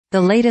The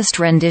latest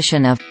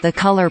rendition of The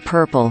Color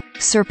Purple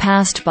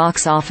surpassed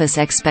box office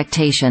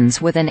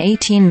expectations with an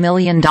 $18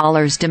 million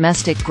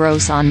domestic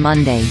gross on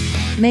Monday,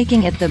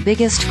 making it the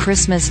biggest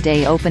Christmas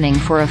Day opening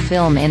for a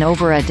film in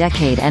over a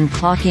decade and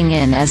clocking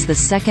in as the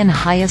second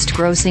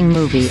highest-grossing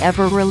movie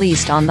ever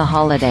released on the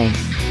holiday.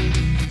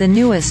 The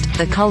newest,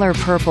 The Color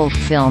Purple,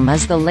 film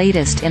is the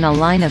latest in a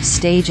line of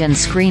stage and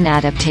screen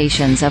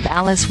adaptations of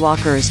Alice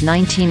Walker's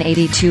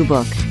 1982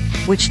 book,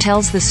 which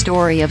tells the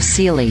story of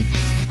Celie,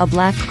 a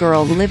black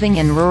girl living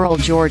in rural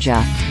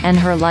Georgia, and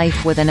her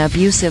life with an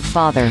abusive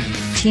father,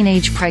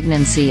 teenage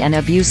pregnancy and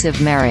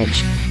abusive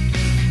marriage.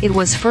 It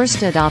was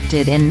first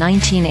adopted in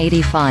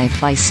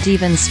 1985 by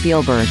Steven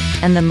Spielberg,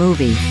 and the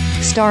movie,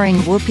 starring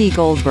Whoopi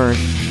Goldberg,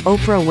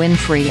 Oprah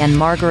Winfrey and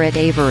Margaret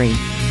Avery,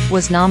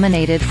 was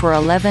nominated for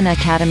 11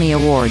 Academy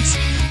Awards,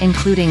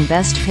 including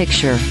Best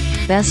Picture,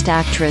 Best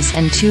Actress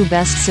and 2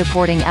 Best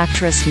Supporting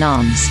Actress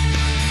noms.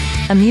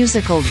 A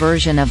musical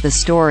version of the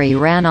story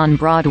ran on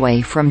Broadway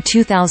from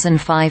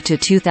 2005 to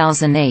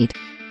 2008,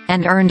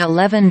 and earned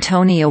 11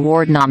 Tony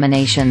Award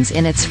nominations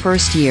in its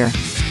first year,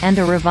 and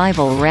a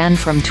revival ran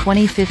from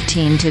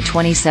 2015 to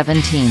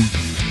 2017.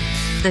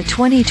 The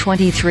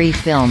 2023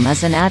 film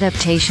is an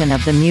adaptation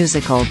of the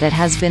musical that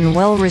has been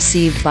well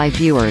received by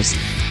viewers.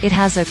 It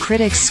has a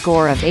critics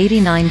score of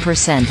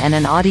 89% and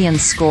an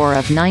audience score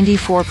of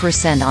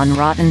 94% on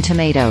Rotten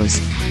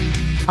Tomatoes.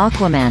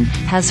 Aquaman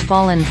has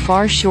fallen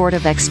far short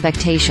of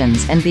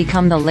expectations and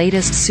become the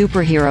latest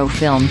superhero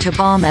film to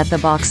bomb at the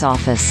box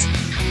office.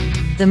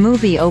 The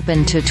movie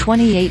opened to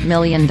 $28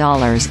 million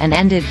and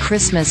ended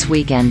Christmas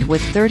weekend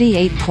with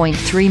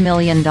 $38.3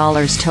 million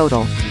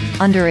total,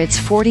 under its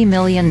 $40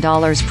 million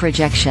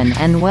projection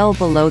and well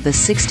below the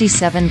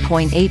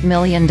 $67.8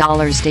 million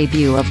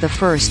debut of the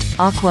first,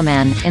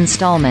 Aquaman,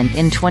 installment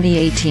in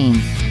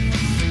 2018.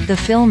 The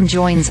film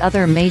joins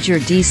other major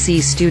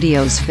DC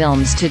Studios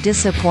films to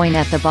disappoint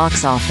at the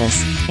box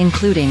office,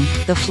 including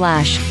The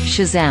Flash,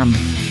 Shazam,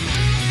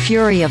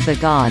 Fury of the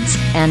Gods,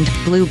 and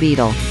Blue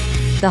Beetle.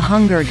 The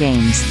Hunger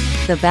Games: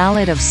 The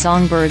Ballad of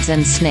Songbirds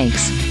and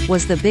Snakes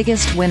was the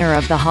biggest winner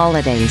of the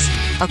holidays,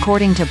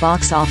 according to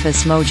Box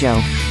Office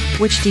Mojo,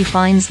 which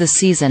defines the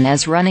season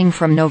as running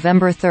from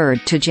November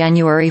 3rd to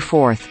January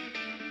 4th.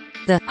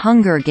 The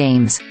Hunger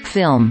Games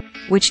film,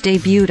 which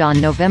debuted on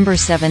November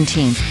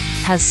 17th,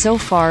 has so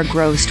far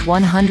grossed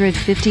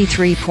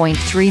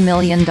 $153.3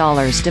 million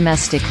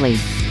domestically.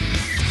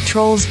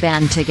 Trolls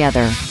Band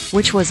Together,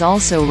 which was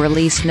also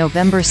released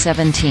November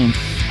 17,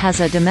 has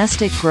a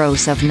domestic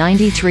gross of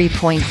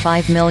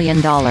 $93.5 million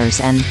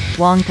and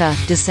Wonka,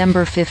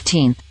 December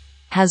 15,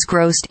 has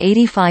grossed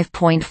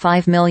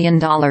 $85.5 million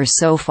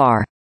so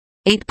far.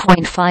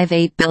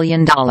 $8.58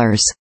 billion.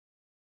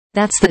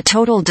 That's the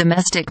total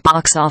domestic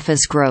box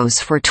office gross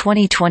for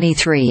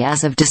 2023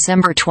 as of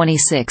December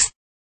 26,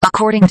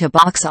 according to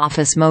Box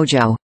Office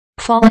Mojo,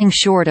 falling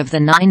short of the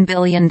 $9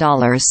 billion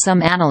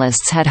some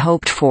analysts had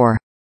hoped for.